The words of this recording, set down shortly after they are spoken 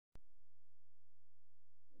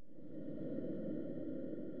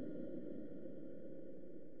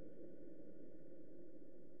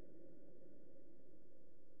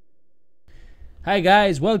Hi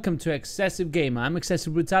guys, welcome to XsvGamer. I'm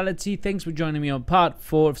Excessive Brutality. Thanks for joining me on part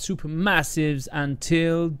 4 of Supermassive's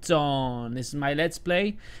Until Dawn. This is my Let's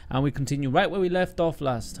Play, and we continue right where we left off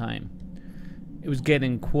last time. It was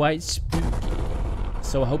getting quite spooky,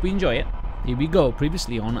 so I hope you enjoy it. Here we go,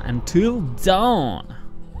 previously on Until Dawn.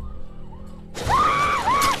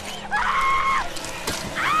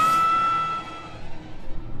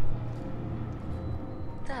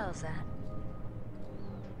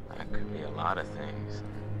 Could be a lot of things.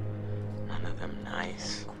 None of them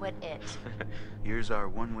nice. Quit it. Here's our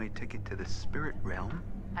one-way ticket to the spirit realm.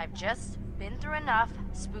 I've just been through enough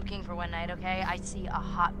spooking for one night, okay? I see a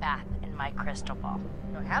hot bath in my crystal ball.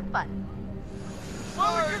 So have fun.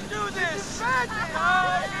 Well, we can do this!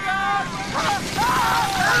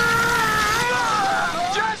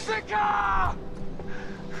 Jessica!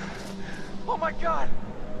 Oh my god!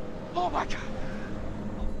 Oh my god!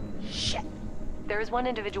 Shit! There is one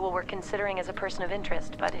individual we're considering as a person of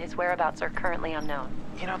interest, but his whereabouts are currently unknown.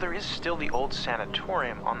 You know, there is still the old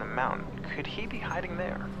sanatorium on the mountain. Could he be hiding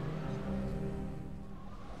there?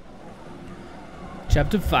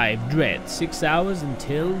 Chapter 5, Dread. 6 hours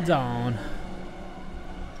until dawn.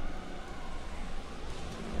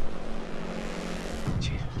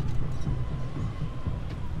 Jeez.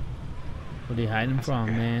 What are you hiding from,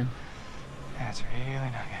 man? That's really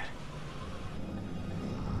not good.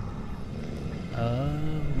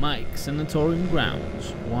 Mike, Sanatorium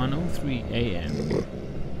Grounds, 1:03 a.m.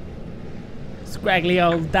 Scraggly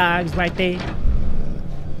old dogs right there.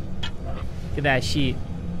 Look at that shit.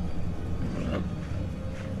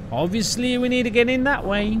 Obviously, we need to get in that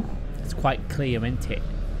way. It's quite clear, isn't it?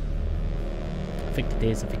 I think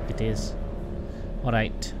it is,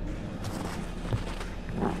 Alright.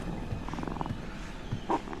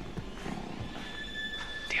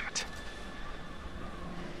 Damn it.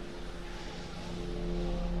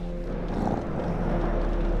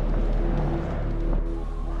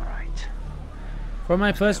 For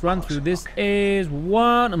my first run through, this is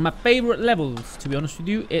one of my favorite levels, to be honest with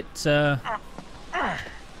you. It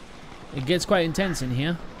gets quite intense in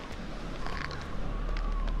here.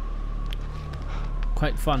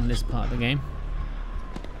 Quite fun, this part of the game.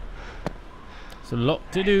 There's a lot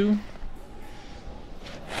to do.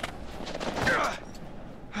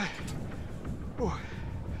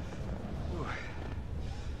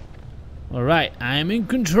 Alright, I'm in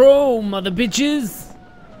control, mother bitches.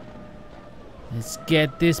 Let's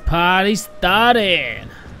get this party started.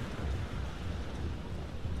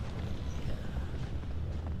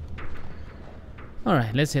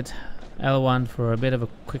 Alright, let's hit L1 for a bit of a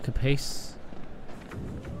quicker pace.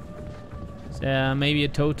 Is there maybe a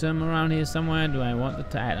totem around here somewhere? Do I want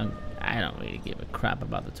the I don't really give a crap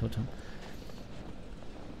about the totem.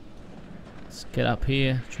 Let's get up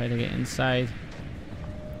here, try to get inside.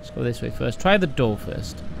 Let's go this way first. Try the door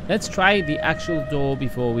first. Let's try the actual door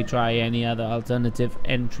before we try any other alternative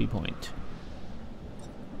entry point.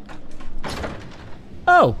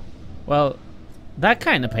 Oh! Well, that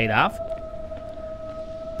kind of paid off.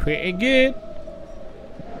 Pretty good.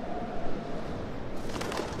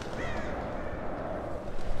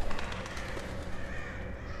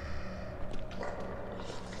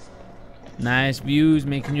 Nice views,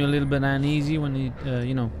 making you a little bit uneasy when you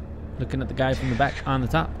know, looking at the guy from the back on the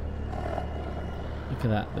top. Look at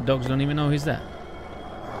that. The dogs don't even know he's there.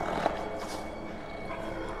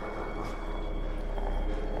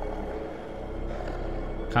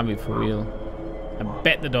 Can't be for real. I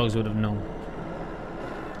bet the dogs would have known.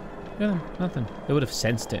 Yeah, nothing. They would have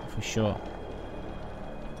sensed it for sure.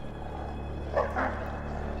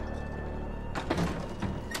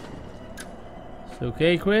 It's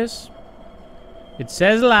okay, Chris. It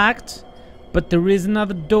says locked, but there is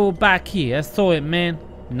another door back here. I saw it, man.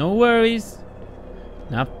 No worries.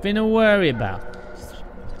 Nothing to worry about. Just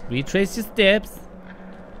retrace your steps.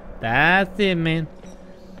 That's it, man.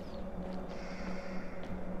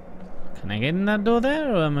 Can I get in that door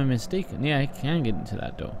there, or am I mistaken? Yeah, I can get into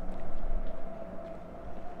that door.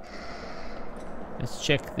 Let's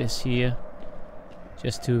check this here,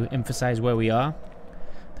 just to emphasize where we are.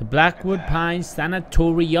 The Blackwood Pines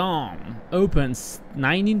Sanatorium opens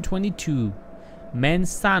 1922.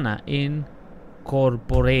 Mens sana in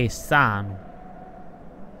corpore sano.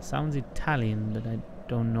 Sounds Italian, but I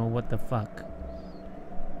don't know what the fuck.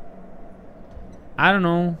 I don't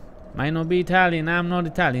know. Might not be Italian. I'm not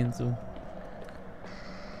Italian, so.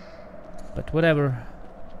 But whatever.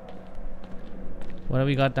 What have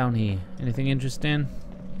we got down here? Anything interesting?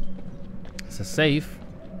 It's a safe.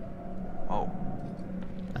 Oh.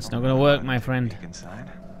 That's not gonna work, my friend. Inside.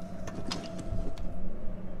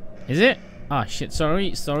 Is it? Oh shit,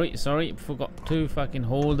 sorry. Forgot to fucking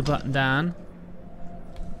hold the button down.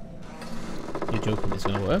 You're joking, it's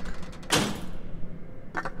gonna work.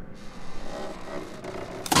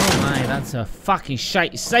 Oh my, that's a fucking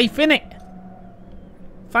shite safe, innit?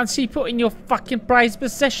 Fancy putting your fucking prized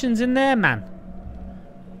possessions in there, man.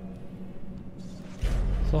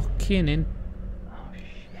 Fucking in.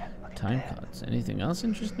 Time cards. Anything else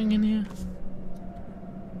interesting in here?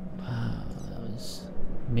 Wow, that was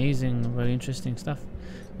amazing, very interesting stuff.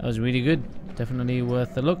 That was really good. Definitely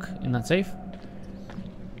worth a look in that safe.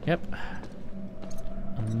 Yep.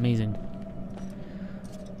 Amazing.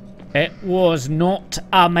 It was not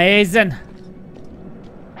amazing.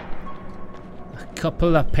 A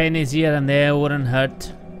couple of pennies here and there wouldn't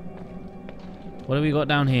hurt. What do we got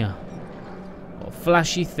down here? A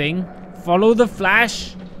flashy thing. Follow the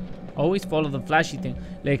flash. Always follow the flashy thing.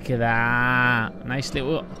 Look at that. Nice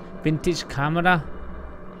little vintage camera.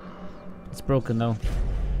 It's broken though.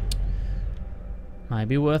 Might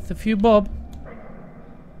be worth a few bob.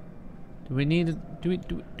 Do we need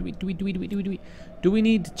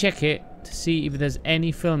to check it to see if there's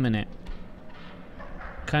any film in it?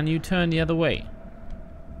 Can you turn the other way?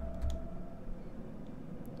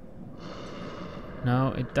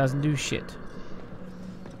 No, it doesn't do shit.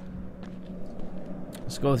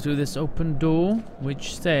 Let's go through this open door,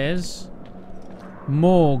 which says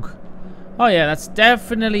morgue. Oh yeah, that's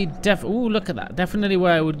definitely ooh, look at that. Definitely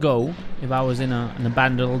where I would go if I was in an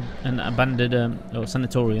abandoned or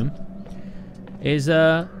sanatorium. Is you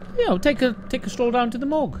know, take a stroll down to the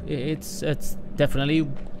morgue. It's definitely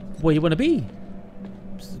where you want to be.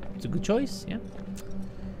 It's a good choice, yeah.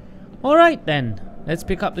 All right then, let's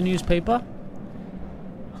pick up the newspaper.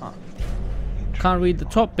 Huh. Can't read the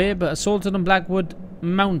top bit, but assaulted on Blackwood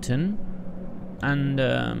Mountain, and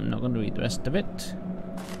I'm not going to read the rest of it.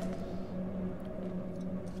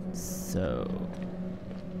 So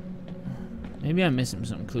maybe I'm missing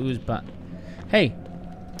some clues, but hey,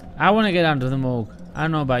 I want to get down to the morgue. I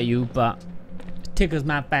don't know about you, but it tickles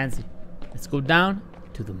my fancy. Let's go down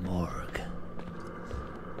to the morgue.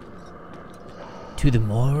 To the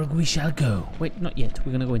morgue we shall go. Wait, not yet.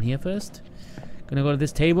 We're gonna go in here first. Gonna go to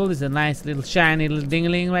this table. There's a nice little shiny little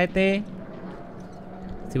ding-a-ling right there.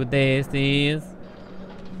 See what this is.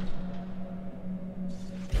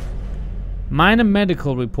 Minor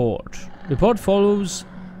medical report. Report follows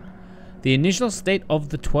the initial state of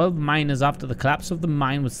the 12 miners after the collapse of the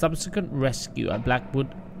mine with subsequent rescue at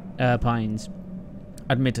Blackwood Pines.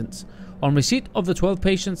 Admittance. On receipt of the 12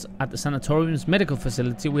 patients at the sanatorium's medical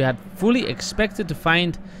facility, we had fully expected to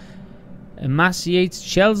find emaciated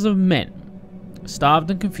shells of men,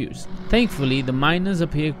 starved and confused. Thankfully, the miners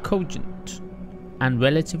appear cogent and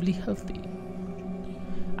relatively healthy,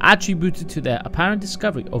 attributed to their apparent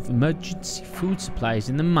discovery of emergency food supplies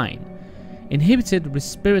in the mine. Inhibited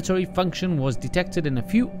respiratory function was detected in a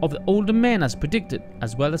few of the older men as predicted,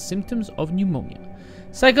 as well as symptoms of pneumonia.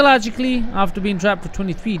 Psychologically, after being trapped for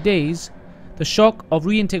 23 days, the shock of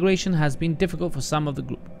reintegration has been difficult for some of the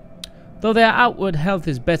group. Though their outward health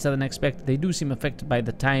is better than expected, they do seem affected by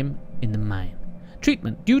the time in the mine.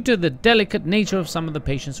 Treatment. Due to the delicate nature of some of the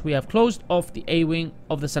patients, we have closed off the A-wing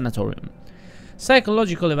of the sanatorium.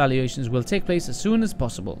 Psychological evaluations will take place as soon as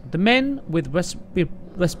possible. The men with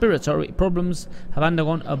respiratory problems have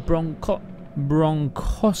undergone a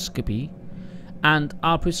bronchoscopy and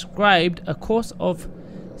are prescribed a course of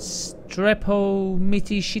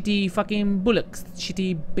strepomiti shitty fucking bullocks,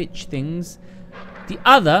 shitty bitch things. The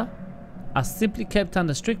other are simply kept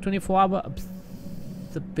under strict 24-hour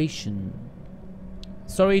observation.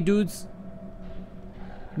 Sorry dudes,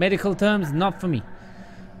 medical terms not for me.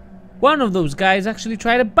 One of those guys actually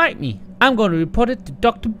tried to bite me. I'm going to report it to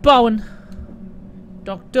Dr. Bowen.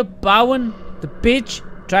 Dr. Bowen, the bitch,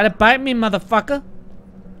 tried to bite me, motherfucker.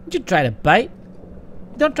 Did you try to bite?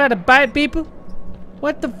 Don't try to bite people.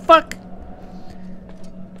 What the fuck?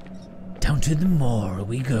 Down to the morgue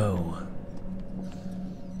we go.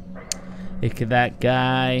 Look at that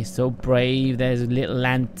guy, so brave. There's a little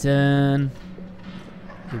lantern.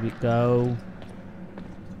 Here we go.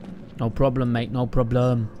 No problem, mate, no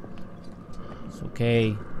problem. It's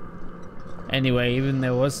okay. Anyway, even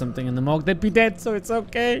there was something in the morgue, they'd be dead, so it's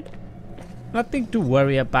okay. Nothing to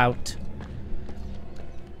worry about.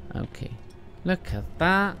 Okay. Look at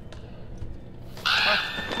that.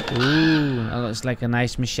 Ooh, that looks like a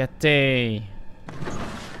nice machete.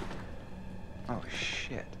 Oh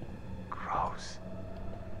shit. Gross.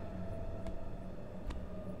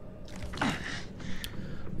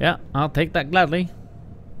 Yeah, I'll take that gladly.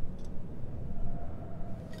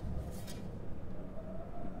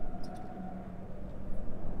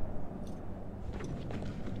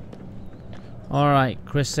 Alright,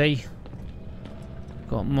 Chrissy.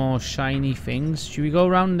 got more shiny things. Should we go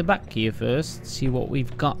around the back here first? See what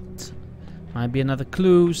we've got. Might be another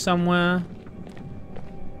clue somewhere.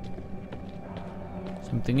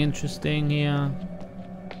 Something interesting here.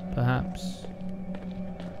 Perhaps.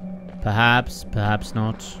 Perhaps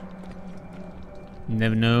not. You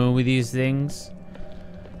never know with these things.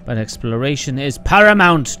 But exploration is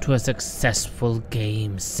paramount to a successful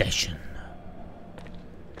game session.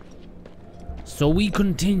 So we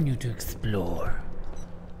continue to explore.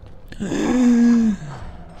 It's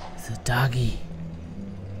a doggy.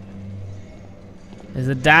 There's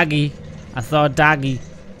a doggy. I saw a doggy.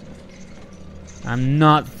 I'm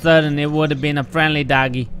not certain it would have been a friendly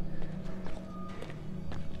doggy.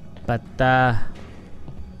 But, it's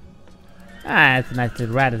a nice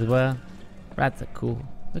little rat as well. Rats are cool.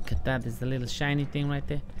 Look at that. There's a little shiny thing right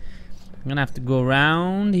there. I'm gonna have to go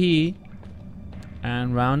around here.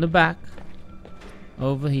 And round the back.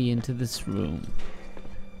 Over here into this room.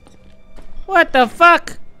 What the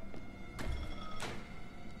fuck?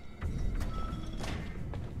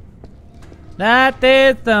 That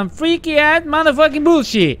is some freaky ass motherfucking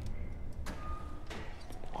bullshit.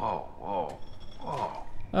 Whoa.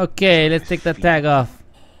 Okay, let's take that tag off.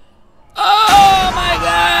 Oh my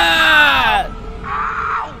god!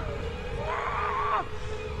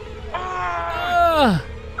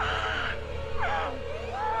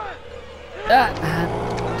 That had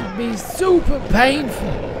to be super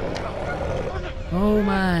painful. Oh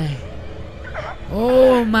my.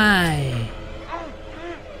 Oh my.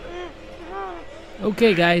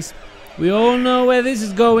 Okay guys, we all know where this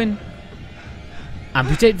is going.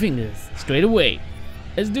 Amputate fingers, straight away.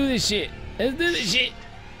 Let's do this shit. Let's do this shit.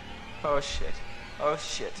 Oh shit. Oh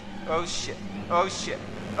shit. Oh shit. Oh shit.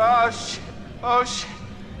 Oh shit. Oh shit.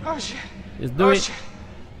 Oh shit. Let's do it.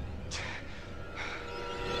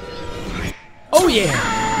 Oh yeah.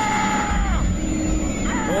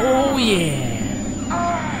 Oh yeah.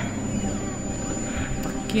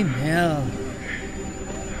 Fucking hell.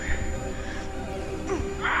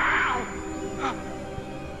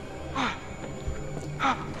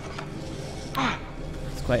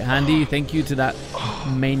 It's quite handy. Thank you to that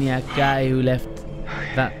maniac guy who left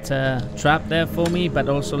that trap there for me, but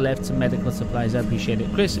also left some medical supplies. I appreciate it.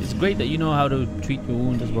 Chris, it's great that you know how to treat your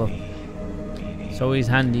wound as well. It's always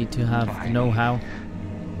handy to have the know-how.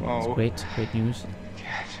 It's great. Great news.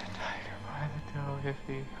 Catch a tiger by the toe if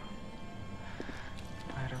he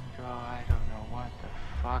let him go. I don't know what the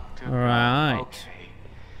fuck to do. Right. Okay.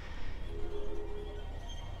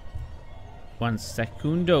 Un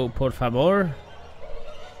segundo, por favor.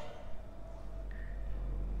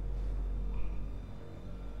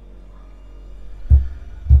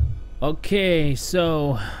 Okay,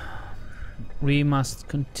 so we must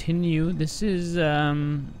continue. This is oh,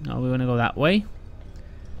 we want to go that way.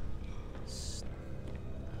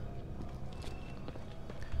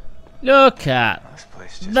 Look at This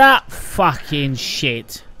place just that fucking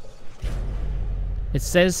shit. It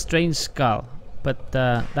says strange skull, but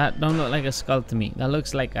that don't look like a skull to me. That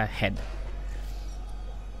looks like a head.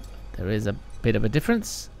 There is a bit of a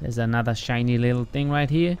difference. There's another shiny little thing right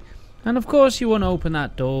here. And of course you want to open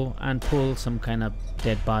that door and pull some kind of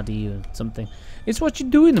dead body or something. It's what you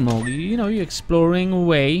do in the morgue. You know, you're exploring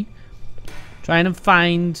away, trying to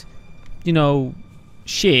find, you know,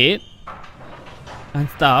 shit and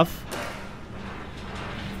stuff.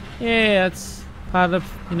 Yeah, that's part of,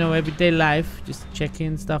 you know, everyday life. Just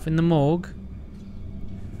checking stuff in the morgue.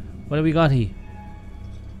 What do we got here?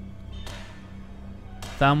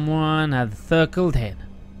 Someone has a circled head.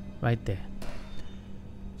 Right there.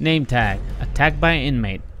 Name tag. Attacked by an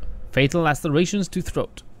inmate. Fatal lacerations to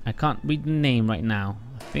throat. I can't read the name right now.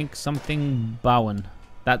 I think something Bowen.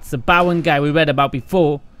 That's the Bowen guy we read about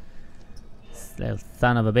before. This little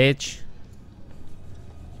son of a bitch.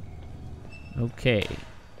 Okay.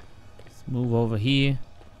 Let's move over here.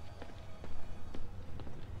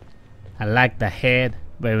 I like the head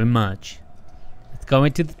very much. Let's go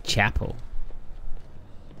into the chapel.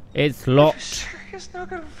 It's locked. serious? Now I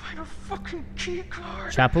gotta find a fucking key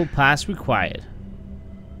card. Chapel pass required.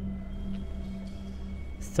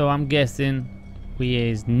 So I'm guessing we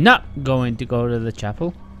is not going to go to the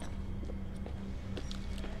chapel.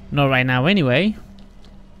 Not right now anyway.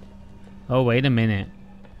 Oh, wait a minute.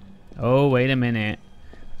 Oh, wait a minute.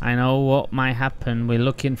 I know what might happen. We're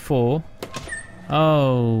looking for...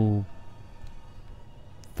 Oh.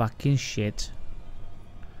 Fucking shit.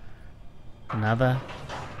 Another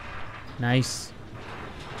nice,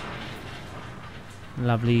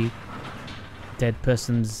 lovely dead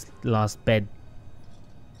person's last bed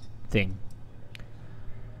thing.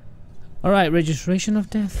 Alright, registration of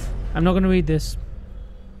death. I'm not going to read this.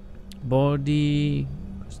 Body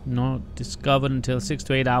not discovered until 6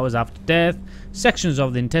 to 8 hours after death. Sections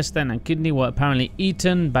of the intestine and kidney were apparently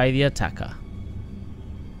eaten by the attacker.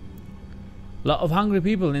 A lot of hungry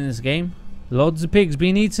people in this game. Loads of pigs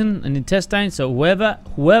being eaten and intestine, so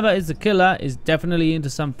whoever is the killer is definitely into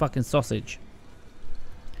some fucking sausage.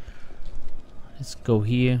 Let's go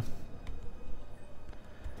here.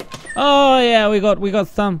 Oh yeah, we got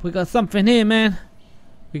something here, man.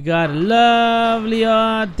 We got a lovely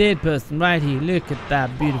dead person right here. Look at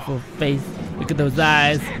that beautiful face. Look at those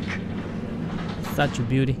eyes. Such a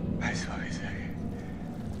beauty.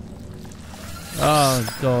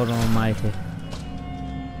 Oh God Almighty.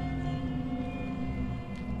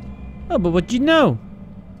 Oh, but what you know?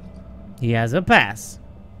 He has a pass.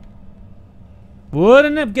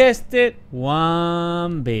 Wouldn't have guessed it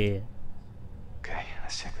one bit. Okay,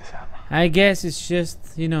 let's check this out. I guess it's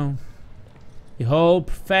just, you know, the whole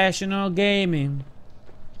professional gaming.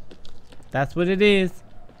 That's what it is.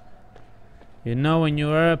 You know, when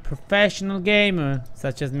you're a professional gamer,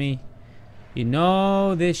 such as me, you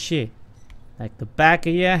know this shit like the back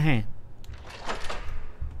of your hand.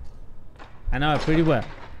 I know it pretty well.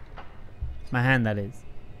 My hand, that is.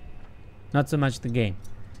 Not so much the game.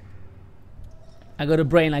 I got a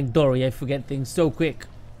brain like Dory. I forget things so quick.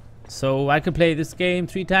 So I could play this game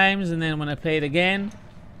 3 times, and then when I play it again,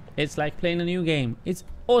 it's like playing a new game. It's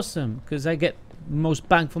awesome because I get most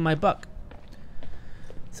bang for my buck.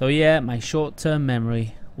 So yeah, my short-term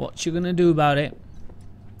memory. What you gonna do about it?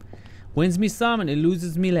 Wins me some and it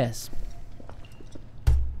loses me less.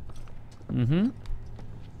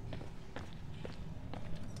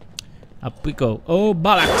 Up we go. Oh,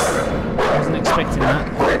 bollocks! Wasn't expecting that.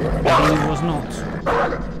 I really was not.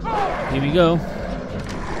 Here we go.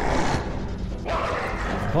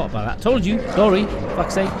 What about that? Told you, Dory.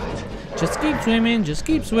 Fuck's sake. Just keep swimming. Just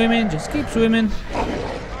keep swimming. Just keep swimming.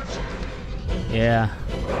 Yeah.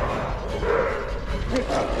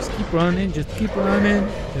 Just keep running. Just keep running.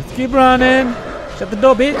 Just keep running. Shut the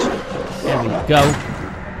door, bitch. There we go.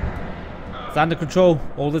 It's under control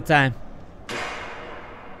all the time.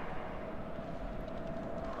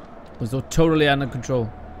 It was totally under control.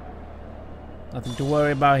 Nothing to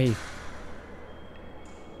worry about here.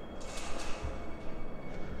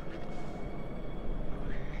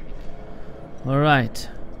 Alright.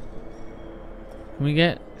 Can we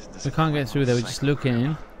get... We can't get through there, we're just looking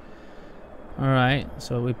in. Alright,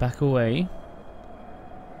 so we back away.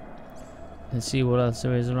 Let's see what else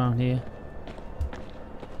there is around here.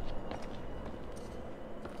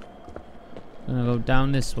 Gonna go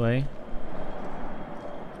down this way.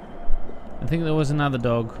 I think there was another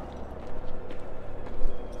dog.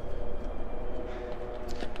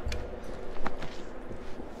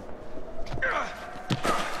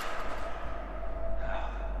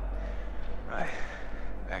 Right,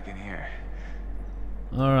 back in here.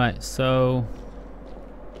 Alright, so...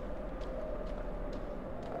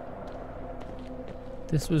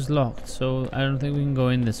 This was locked, so I don't think we can go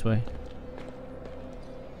in this way.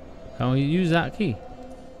 Can we use that key?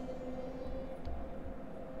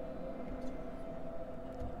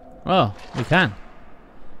 Oh, we can.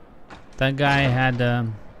 That guy had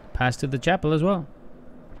passed to the chapel as well.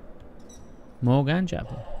 Morgan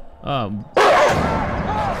Chapel. Oh.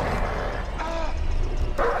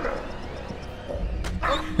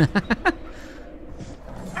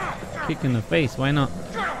 Kick in the face, why not?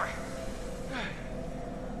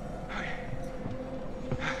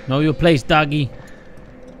 Know your place, doggy.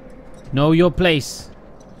 Know your place.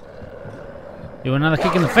 You want another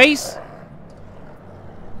kick in the face?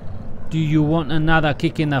 Do you want another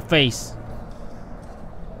kick in the face?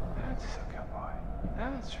 That's a good boy.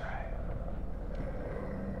 That's right.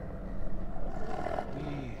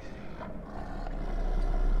 Easy.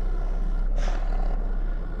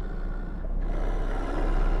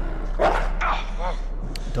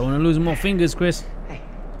 Don't want to lose more fingers, Chris. Hey,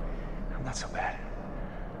 I'm not so bad.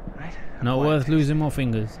 Right? Not worth losing more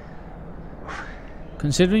fingers.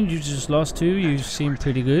 Considering you just lost 2, you seem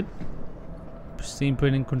pretty good. Seem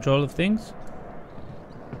pretty in control of things.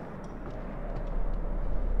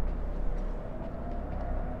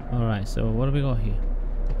 Alright, so what do we got here?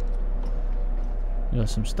 We got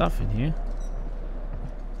some stuff in here.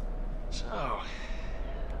 So,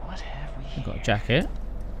 what have we We got a here? jacket.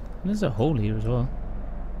 There's a hole here as well.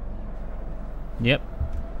 Yep.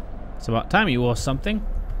 It's about time you wore something.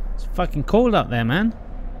 It's fucking cold up there, man.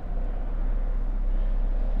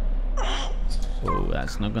 Oh,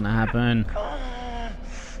 that's not gonna happen.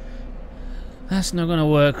 That's not gonna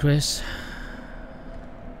work, Chris.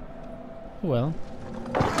 Well,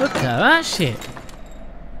 look at that shit.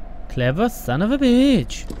 Clever son of a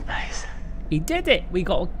bitch. Nice. He did it. We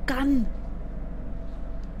got a gun.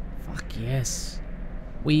 yes.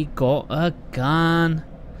 We got a gun.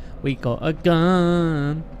 We got a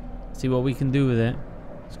gun. See what we can do with it.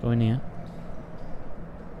 Let's go in here.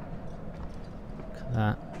 Look at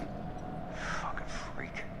that. Fucking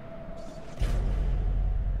freak.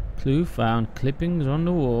 Clue found. Clippings on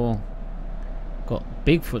the wall. Got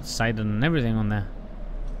Bigfoot sighted and everything on there.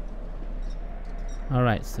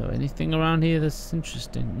 Alright, so anything around here that's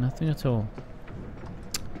interesting? Nothing at all.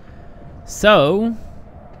 So,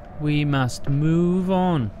 we must move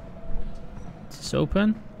on. Is this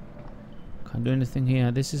open? Can't do anything here.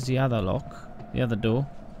 This is the other lock. The other door.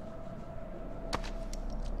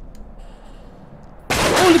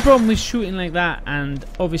 The only problem with shooting like that, and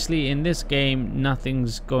obviously in this game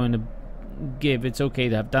nothing's going to give, it's okay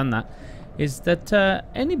to have done that, is that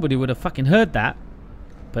anybody would have fucking heard that.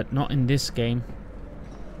 But not in this game.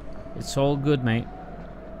 It's all good, mate.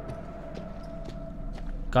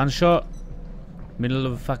 Gunshot. Middle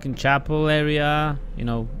of a fucking chapel area. You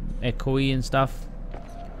know, echoey and stuff.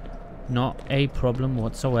 Not a problem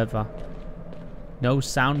whatsoever. No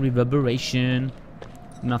sound reverberation.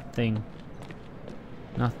 Nothing.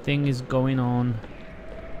 Nothing is going on.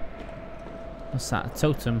 What's that? A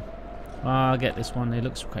totem. Oh, I'll get this one. It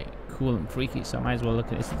looks quite cool and freaky, so I might as well look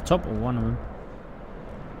at it. It's the top of one of them.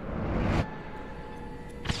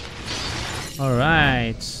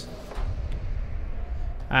 Alright.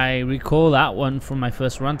 I recall that one from my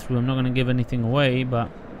first run through. I'm not going to give anything away,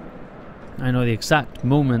 but I know the exact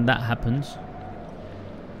moment that happens.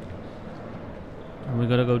 And we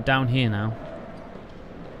got to go down here now.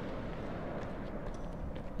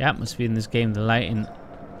 The atmosphere in this game, the lighting.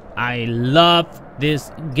 I love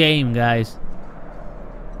this game, guys.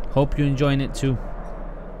 Hope you're enjoying it too.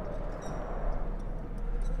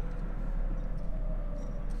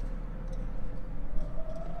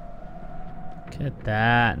 Look at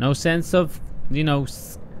that. No sense of, you know,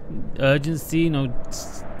 urgency. No,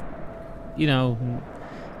 you know,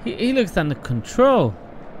 he looks under control.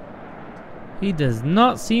 He does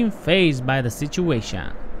not seem fazed by the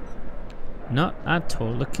situation. Not at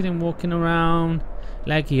all. Look at him walking around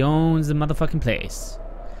like he owns the motherfucking place.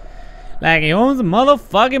 Like he owns the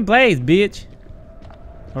motherfucking place, bitch.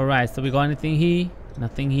 Alright, so we got anything here?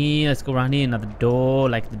 Nothing here. Let's go around here. Another door.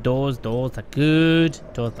 Like the doors. Doors are good.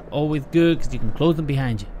 Doors are always good because you can close them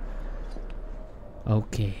behind you.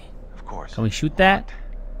 Okay. Of course. Can we shoot that?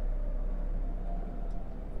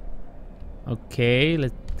 Okay.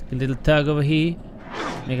 Let's take a little tug over here.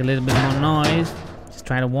 Make a little bit more noise. Just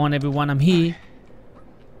trying to warn everyone I'm here.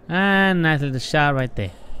 And nice little shot right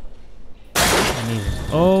there. Amazing.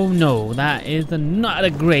 Oh no, that is not a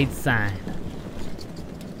great sign.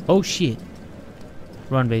 Oh shit.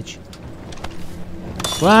 Run, bitch.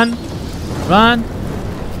 Run! Run!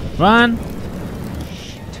 Run!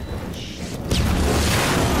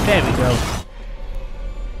 There we go.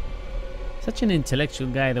 Such an intellectual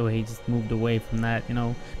guy, the way he just moved away from that, you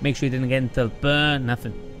know. Make sure he didn't get himself burned,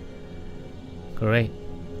 nothing. Great.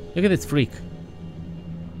 Look at this freak.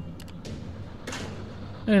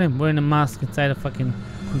 Look at him wearing a mask inside a fucking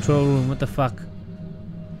control room. What the fuck?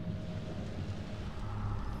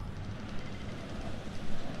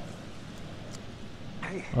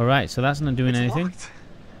 Hey, Alright, so that's not doing anything. Locked.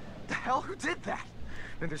 The hell? Who did that?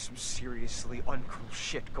 Man, there's some seriously uncool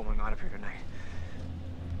shit going on up here tonight.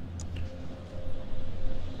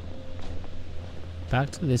 Back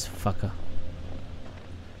to this fucker.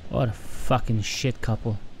 What a fucking shit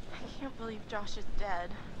couple. I can't believe Josh is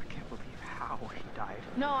dead. I can't believe how he died.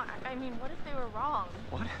 No, I mean, what if they were wrong?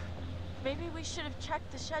 What? Maybe we should have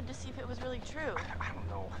checked the shed to see if it was really true. I don't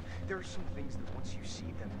know. There are some things that once you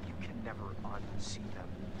see them, you can never unsee them.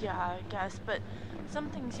 Yeah, I guess, but some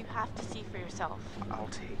things you have to see for yourself. I'll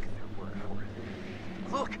take their word for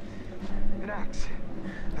it. Look! An axe.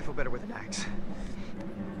 I feel better with an axe.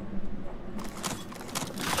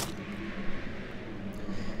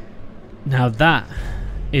 Now that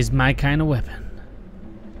is my kind of weapon.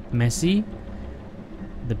 Messy,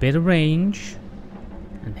 with a bit of range,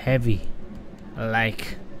 and heavy. I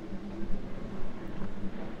like.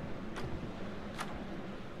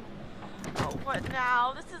 Oh, what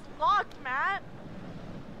now? This is locked, Matt.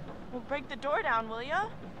 Well, break the door down, will ya?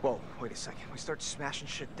 Whoa, wait a second. We start smashing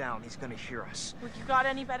shit down, he's gonna hear us. Well, you got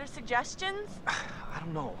any better suggestions? I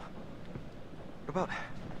don't know. What about...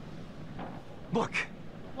 Look!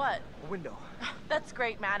 What? A window. That's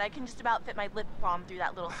great, Matt. I can just about fit my lip balm through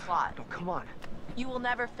that little slot. No, come on. You will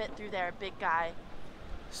never fit through there, big guy.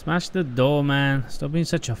 Smash the door, man. Stop being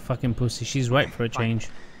such a fucking pussy. She's right for a change.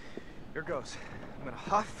 Here goes. I'm gonna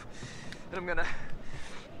huff, and I'm gonna...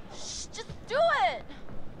 Shh, just do it!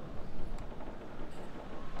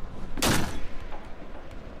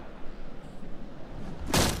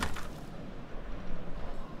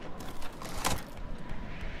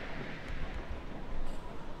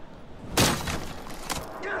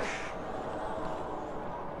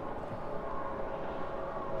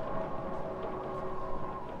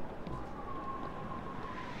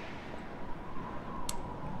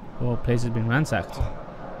 Oh, place has been ransacked.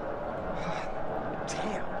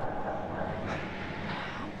 Damn.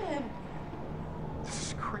 This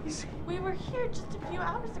is crazy. We were here just a few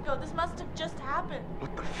hours ago. This must have just happened.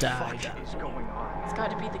 What the Died. fuck is going on? It's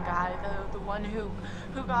got to be the guy, the one who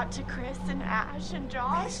got to Chris and Ash and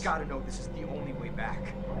Josh. He's gotta know this is the only way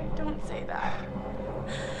back. Don't say that.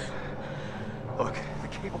 Look, the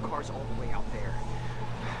cable car's all the way out there.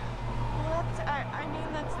 Well, I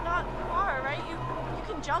mean, that's not far, right? You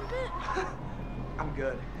can jump it? I'm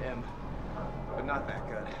good, but not that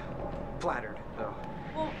good. Flattered, though.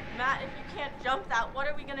 Well, Matt, if you can't jump that, what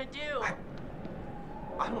are we gonna do?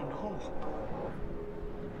 I don't know.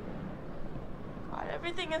 God,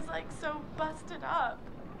 everything is like so busted up.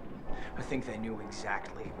 I think they knew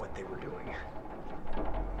exactly what they were doing.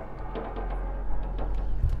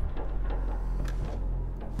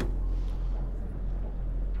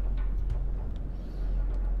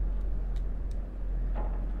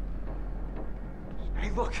 Hey,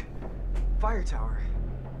 look! Fire tower.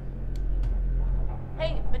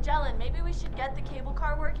 Hey, Magellan, maybe we should get the cable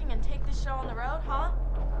car working and take this show on the road, huh?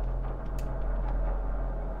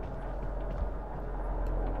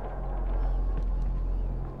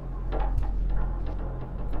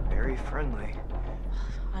 Very friendly.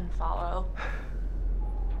 Unfollow.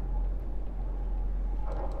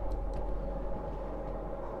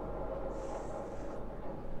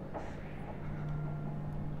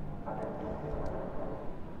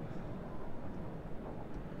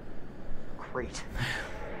 Great.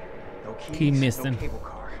 No keys, He missed no him. cable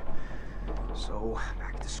car. So,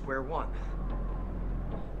 back to square one.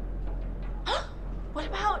 What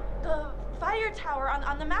about the fire tower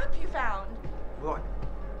on the map you found? Well,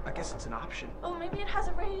 I guess it's an option. Oh, maybe it has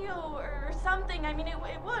a radio or something. I mean, it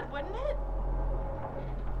would, wouldn't it?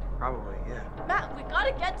 Probably, yeah. Matt, we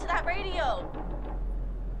gotta get to that radio.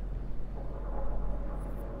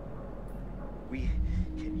 We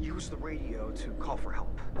can use the radio to call for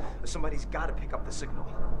help. Somebody's gotta pick up the signal.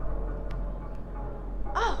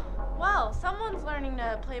 Oh, well, someone's learning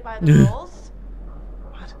to play by the rules.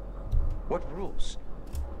 What? What rules?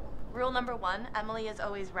 Rule number 1, Emily is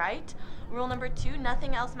always right. Rule number 2,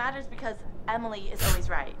 nothing else matters because Emily is always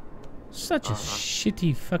right. Such a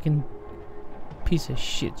shitty fucking piece of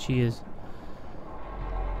shit she is.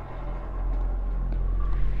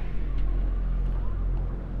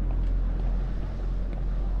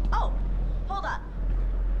 Oh, hold up.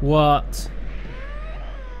 What?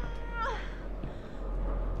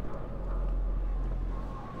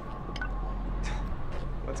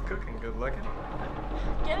 What's cooking? Good looking?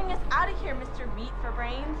 Getting us out of here, Mr. Meat for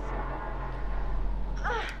Brains.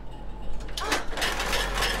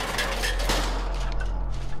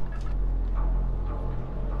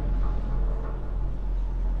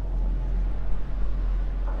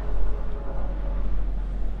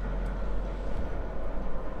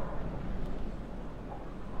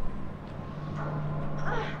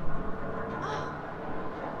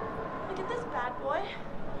 Look at this bad boy.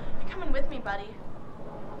 You're coming with me, buddy.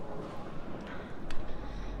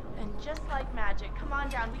 And just like magic, come on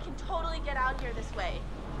down. We can totally get out here this way.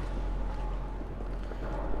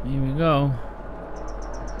 Here we go.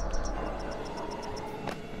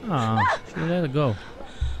 Oh, should let it go.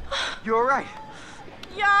 You alright?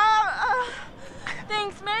 Yeah,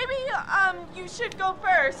 thanks. Maybe, you should go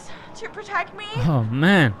first to protect me. Oh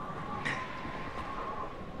man.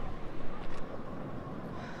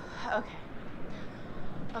 Okay.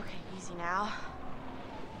 Okay, easy now.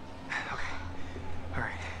 Okay.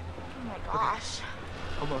 Alright. Oh my gosh.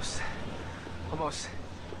 Almost.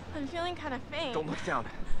 I'm feeling kind of faint. Don't look down.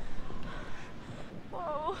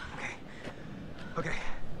 Whoa. Okay.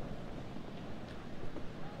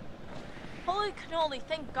 Holy cannoli,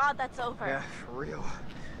 thank God that's over. Yeah, for real.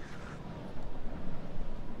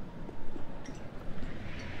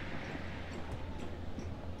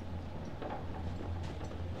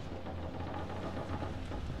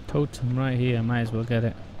 Totem right here, might as well get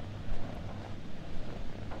it.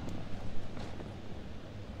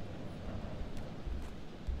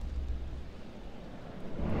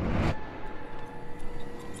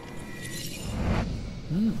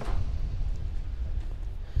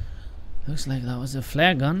 Looks like that was a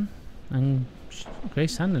flare gun, and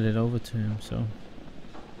Grace handed it over to him, so.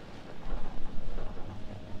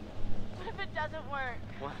 What if it doesn't work?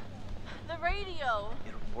 What? The radio.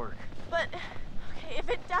 It'll work. But, okay, if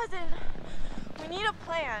it doesn't, we need a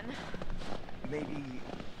plan. Maybe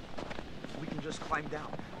we can just climb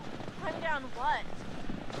down. Climb down what?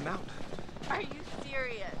 The mountain. Are you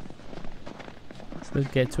serious? We'll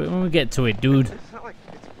get to it when we get to it, dude. It's not like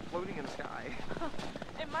it's floating in the sky.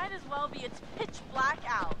 It might as well be. It's pitch black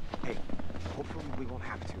out. Hey, Hopefully we won't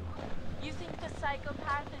have to. You think the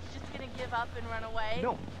psychopath is just gonna give up and run away?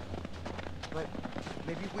 No. But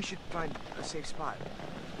maybe we should find a safe spot.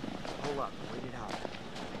 Hold up, wait it out.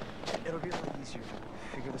 It'll be a lot easier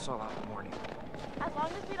to figure this all out in the morning. As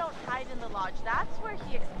long as we don't hide in the lodge, that's where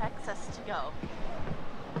he expects us to go.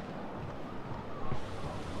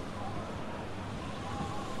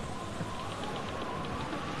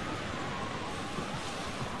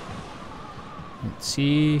 Let's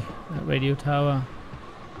see that radio tower.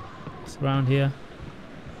 It's around here.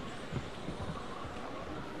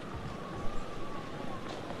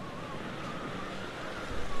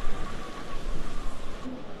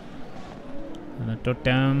 And a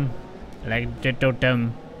totem. I like the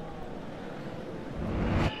totem.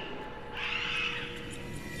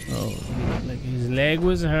 Oh, like his leg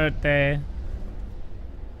was hurt there.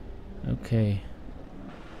 Okay.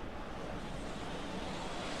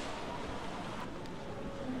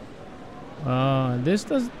 Oh,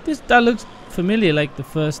 that looks familiar, like the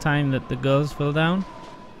first time that the girls fell down.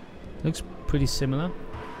 Looks pretty similar.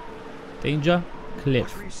 Danger, cliff.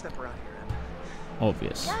 Watch where you step around here, Em.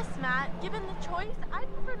 Obvious. Yes, Matt. Given the choice,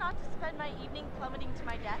 I'd prefer not to spend my evening plummeting to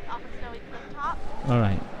my death off a snowy cliff top.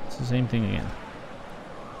 Alright, it's the same thing again.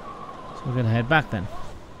 So we're gonna head back then.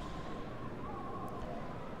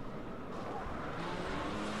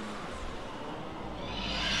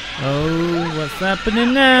 Oh, what's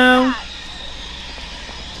happening now?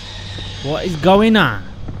 What is going on?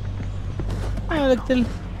 Oh, look at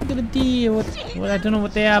the deer. What? I don't know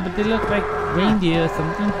what they are, but they look like reindeer or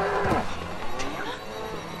something.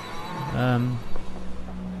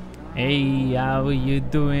 Hey, how are you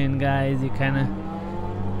doing, guys? You're kinda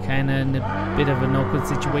in a bit of an awkward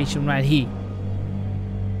situation right here.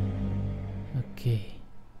 Okay.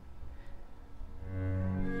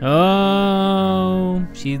 Oh,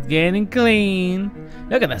 she's getting clean.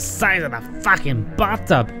 Look at the size of the fucking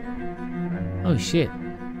bathtub. Oh shit.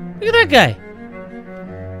 Look at that guy.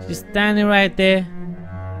 Just standing right there.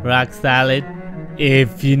 Rock solid.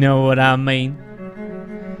 If you know what I mean.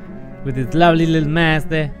 With his lovely little mask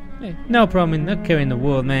there. Hey, no problem, not carrying the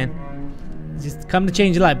world, man. Just come to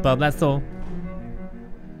change a light bulb, that's all.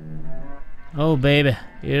 Oh baby,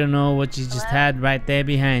 you don't know what you just had right there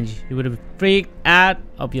behind you. You would have freaked out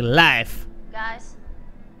of your life. Guys?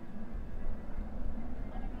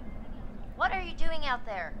 What are you doing out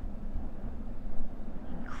there?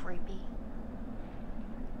 Creepy.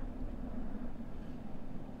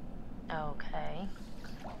 Okay.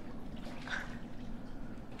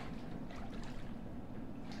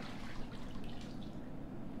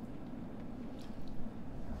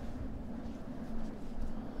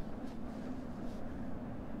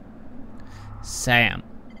 Sam,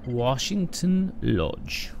 Washington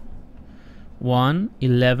Lodge.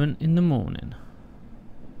 1:11 in the morning.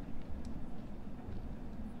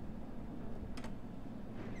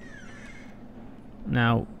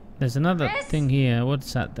 Now, there's another Chris? thing here.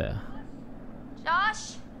 What's that there?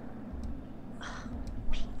 Josh?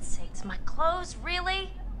 Pete's sakes, my clothes,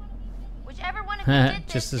 really? Whichever one of you did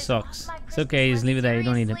this Just the is socks. not my It's okay, just leave it there. You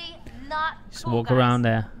don't need it. Seriously, not Just cool, walk guys. around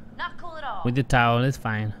there Not cool at all. with the towel. It's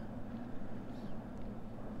fine.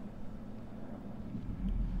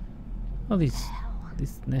 All these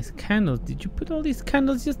nice candles. Did you put all these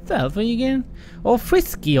candles yourself? Are you getting all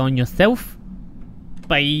frisky on yourself,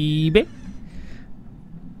 baby?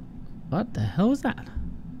 What the hell was that?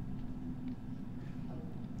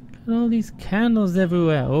 Look at all these candles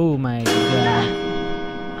everywhere. Oh my god.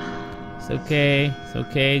 It's okay. It's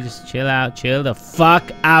okay. Just chill out. Chill the fuck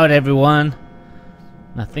out, everyone.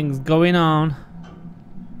 Nothing's going on.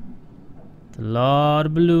 It's a lot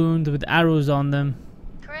of balloons with arrows on them.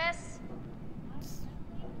 Chris?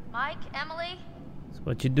 Mike? Emily? So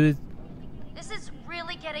what you do is This is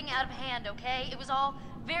really getting out of hand, okay? It was all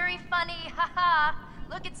very funny, haha.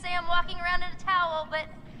 Look at Sam walking around in a towel, but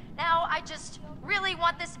now I just really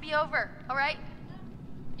want this to be over, alright?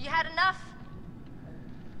 You had enough?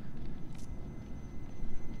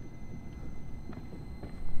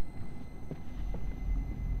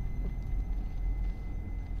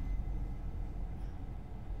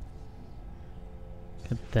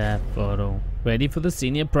 at that photo. Ready for the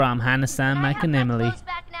senior prom, Hannah, Sam, Can I Mike, have and my Emily. clothes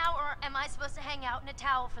back now, or am I supposed to hang out in a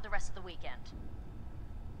towel for the rest of the weekend?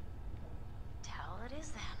 Towel it is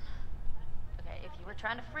then. Okay, if you were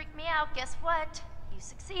trying to freak me out, guess what? You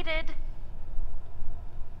succeeded.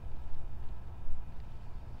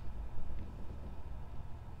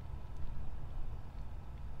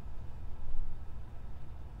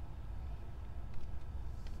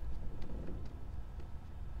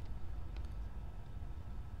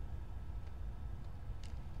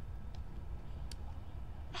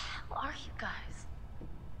 are you guys?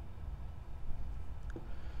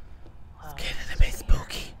 It's getting a bit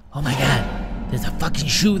spooky. Oh my god, there's a fucking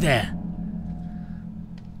shoe there.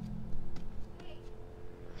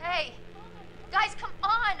 Hey, guys, come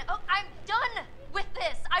on. Oh, I'm done with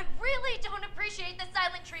this. I really don't appreciate the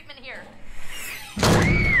silent treatment here.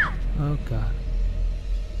 Oh god.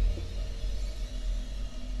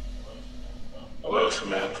 Hello,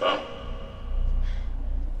 Samantha.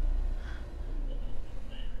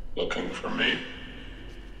 Looking for me?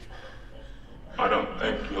 I don't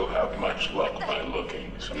think you'll have much luck by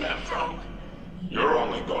looking, Samantha. You're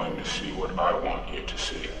only going to see what I want you to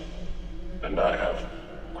see. And I have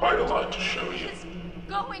quite a lot to show you. What's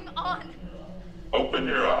going on? Open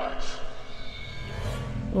your eyes.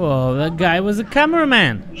 Oh, that guy was a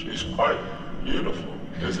cameraman. She's quite beautiful,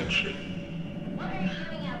 isn't she? What are you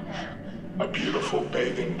doing out there? A beautiful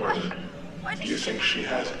bathing bird. Do you think she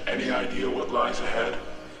has any idea what lies ahead?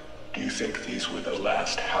 Do you think these were the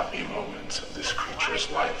last happy moments of this creature's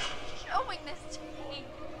life? Showing this to me.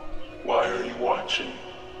 Why are you watching?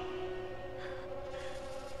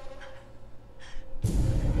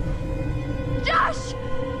 Josh!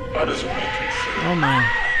 That doesn't make you feel. Oh man.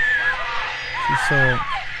 She saw it.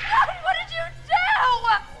 What did you do?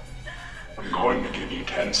 I'm going to give you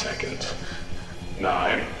 10 seconds.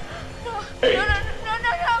 9, No, 8, no,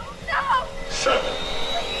 7.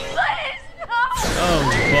 please, no! Oh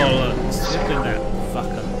bollocks. Look at that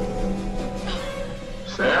fucker.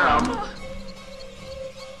 Sam!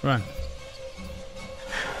 Run.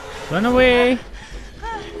 Run away.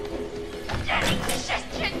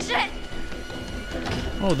 Shit.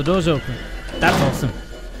 Oh, the door's open. That's awesome.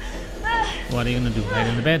 What are you gonna do? Hide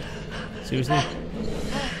in the bed? Seriously?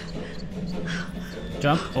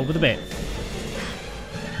 Jump over the bed.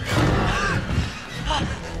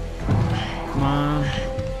 Come on.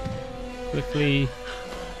 Quickly.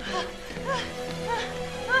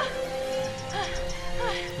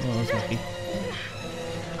 Oh, that was lucky.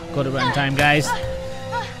 Got it right in time, guys.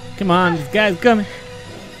 Come on, this guy's coming.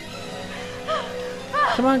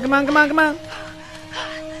 Come on.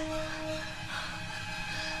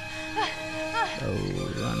 Oh,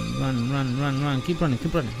 run. Keep running.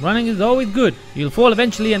 Running is always good. You'll fall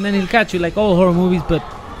eventually and then he'll catch you like all horror movies, but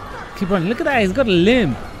keep running. Look at that, he's got a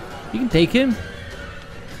limb. You can take him.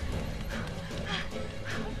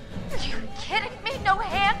 Are you kidding me? No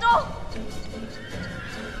handle?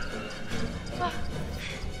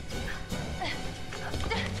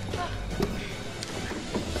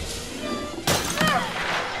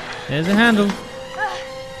 There's a handle.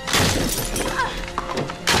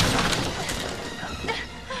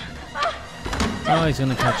 Oh, he's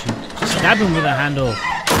gonna catch you. Just stab him with a handle.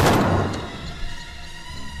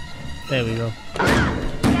 There we go.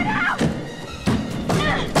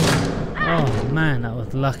 Oh man, that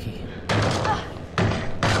was lucky.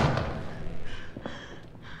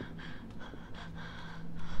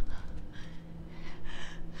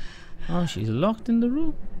 Oh, she's locked in the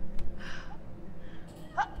room.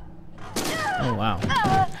 Oh wow.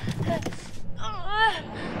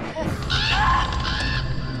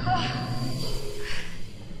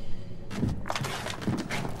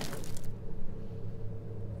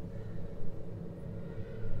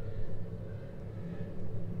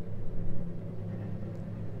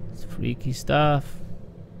 It's freaky stuff.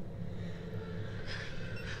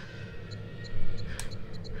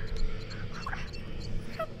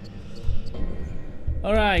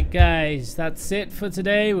 Alright guys, that's it for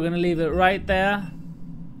today. We're gonna leave it right there.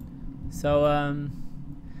 So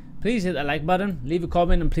please hit that like button, leave a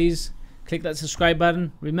comment, and please click that subscribe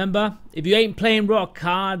button. Remember, if you ain't playing rock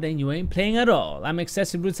hard, then you ain't playing at all. I'm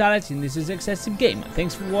Excessive Brutality and this is XsvGamer.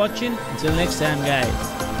 Thanks for watching. Until next time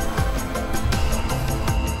guys.